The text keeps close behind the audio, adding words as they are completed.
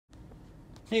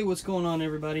Hey, what's going on,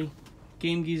 everybody?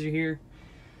 Game Geezer here.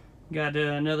 Got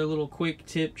another little quick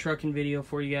tip trucking video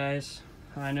for you guys.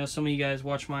 I know some of you guys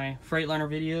watch my Freightliner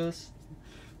videos.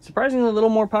 Surprisingly a little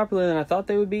more popular than I thought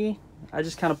they would be. I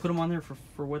just kind of put them on there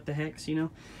for what the heck, you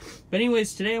know. But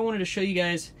anyways, today I wanted to show you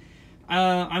guys,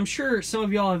 I'm sure some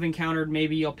of y'all have encountered,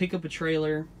 maybe you'll pick up a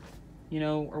trailer, you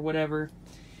know, or whatever,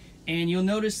 and you'll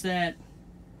notice that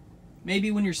maybe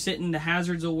when you're sitting the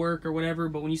hazards will work or whatever,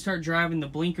 but when you start driving the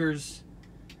blinkers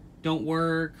don't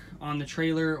work on the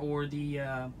trailer, or the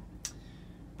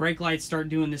brake lights start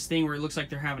doing this thing where it looks like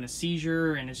they're having a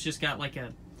seizure, and it's just got like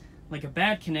a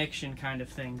bad connection kind of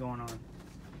thing going on.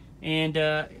 And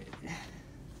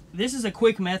this is a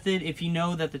quick method if you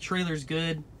know that the trailer's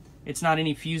good, it's not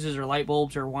any fuses or light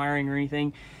bulbs or wiring or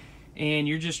anything, and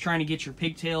you're just trying to get your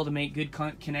pigtail to make good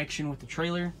connection with the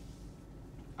trailer.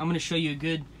 I'm going to show you a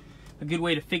good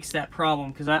way to fix that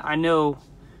problem, because I know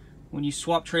when you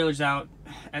swap trailers out,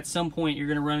 at some point you're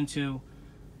going to run into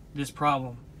this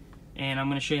problem. And I'm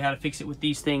going to show you how to fix it with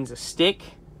these things: a stick,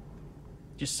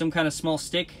 just some kind of small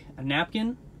stick, a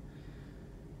napkin,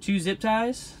 2 zip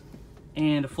ties,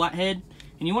 and a flathead.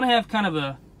 And you want to have kind of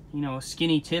a, you know, a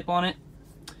skinny tip on it.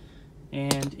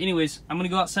 And anyways, I'm going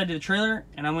to go outside to the trailer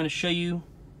and I'm going to show you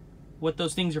what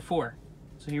those things are for.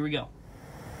 So here we go.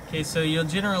 Okay, so you'll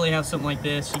generally have something like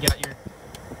this. You got your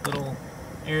little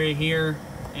area here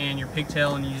and your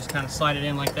pigtail, and you just kind of slide it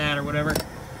in like that or whatever.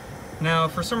 Now,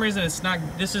 for some reason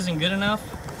this isn't good enough.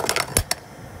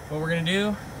 What we're going to do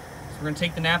is we're going to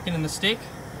take the napkin and the stick,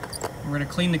 we're going to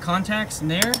clean the contacts in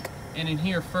there and in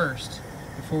here first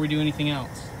before we do anything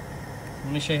else.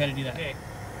 Let me show you how to do that. Okay.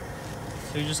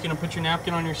 So you're just going to put your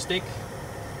napkin on your stick,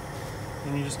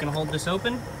 and you're just going to hold this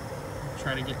open.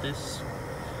 Try to get this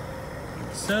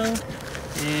like so,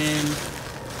 and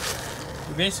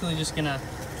you're basically just going to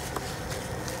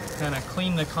kind of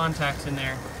clean the contacts in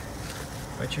there,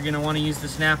 but you're going to want to use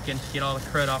this napkin to get all the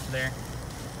crud off of there.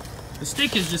 The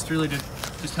stick is just really to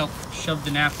just help shove the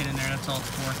napkin in there, that's all it's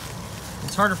for.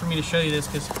 It's harder for me to show you this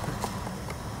because,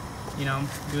 you know, I'm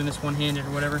doing this one-handed or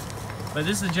whatever, but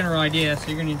this is the general idea. So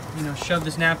you're going to, you know, shove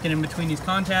this napkin in between these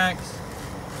contacts.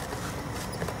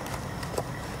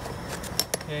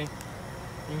 Okay, you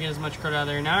can get as much crud out of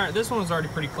there. Now this one was already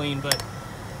pretty clean, but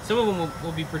some of them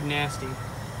will be pretty nasty.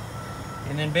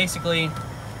 And then basically,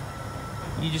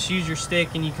 you just use your stick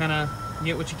and you kind of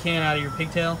get what you can out of your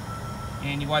pigtail,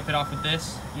 and you wipe it off with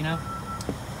this, you know.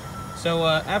 So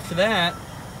after that,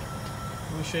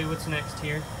 let me show you what's next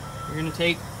here. You're going to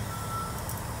take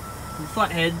your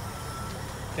flathead.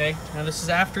 Okay, now this is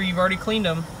after you've already cleaned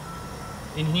them,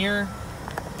 in here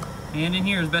and in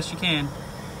here as best you can.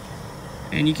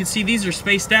 And you can see these are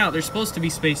spaced out. They're supposed to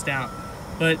be spaced out,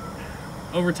 but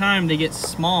over time they get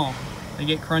small. They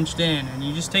get crunched in, and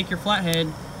you just take your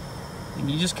flathead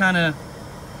and you just kind of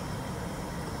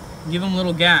give them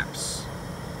little gaps,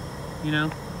 you know,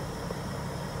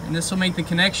 and this will make the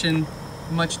connection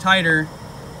much tighter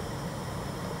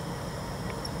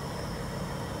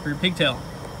for your pigtail.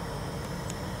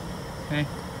 Okay,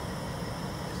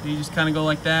 so you just kind of go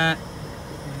like that,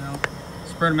 you know,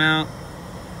 spread them out.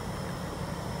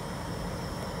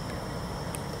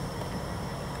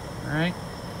 All right.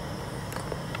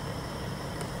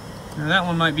 Now that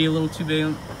one might be a little too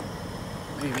big,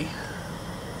 maybe,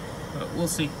 but we'll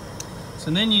see. So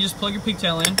then you just plug your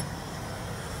pigtail in.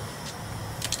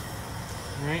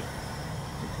 All right,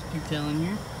 put this pigtail in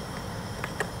here.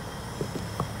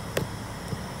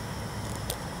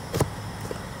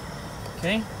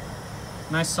 Okay,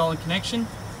 nice solid connection.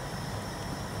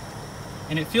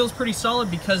 And it feels pretty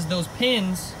solid because those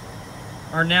pins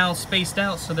are now spaced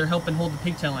out, so they're helping hold the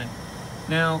pigtail in.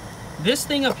 Now, this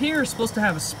thing up here is supposed to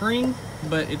have a spring,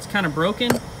 but it's kind of broken.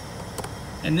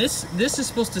 And this is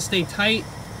supposed to stay tight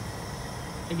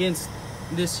against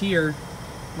this here,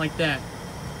 like that.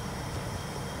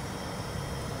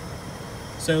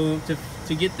 So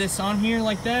to get this on here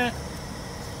like that,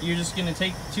 you're just gonna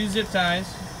take 2 zip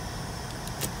ties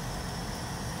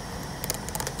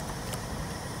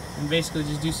and basically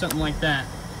just do something like that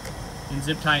and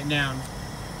zip tie it down,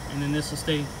 and then this will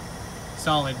stay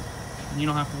solid and you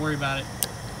don't have to worry about it.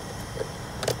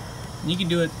 And you can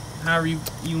do it however you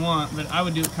want, but I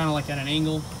would do it kind of like at an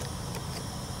angle,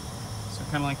 so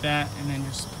kind of like that, and then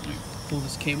just pull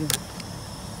this cable,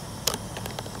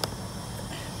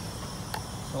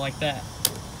 so like that,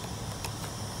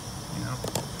 you know,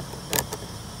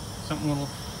 something little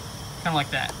kind of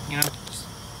like that, you know. Just,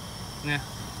 yeah.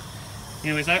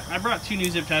 Anyways, I brought 2 new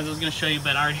zip ties I was going to show you,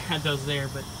 but I already had those there.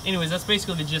 But anyways, that's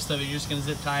basically the gist of it. You're just going to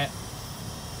zip tie it,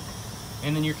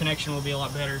 and then your connection will be a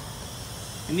lot better.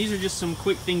 And these are just some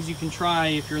quick things you can try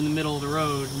if you're in the middle of the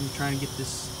road and you're trying to get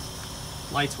this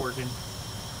lights working.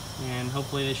 And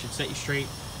hopefully they should set you straight.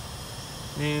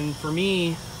 And for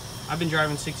me, I've been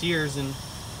driving 6 years and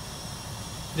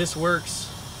this works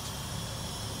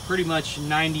pretty much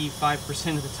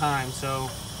 95% of the time. So,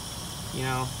 you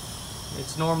know,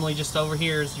 it's normally just over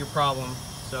here is your problem.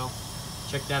 So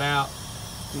check that out.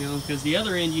 You know, because the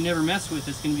other end you never mess with,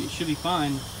 it should be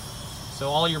fine. So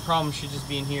all your problems should just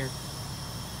be in here.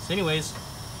 So anyways,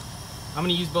 I'm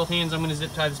gonna use both hands. I'm gonna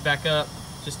zip tie this back up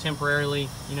just temporarily.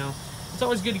 You know, it's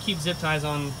always good to keep zip ties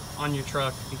on your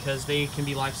truck because they can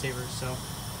be lifesavers. So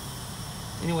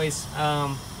anyways,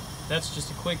 that's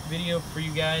just a quick video for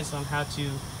you guys on how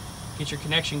to get your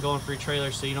connection going for your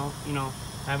trailer so you don't, you know,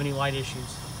 have any light issues.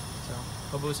 So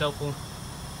hope it was helpful.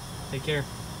 Take care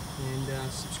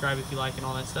and subscribe if you like and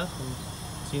all that stuff,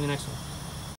 and see you in the next one.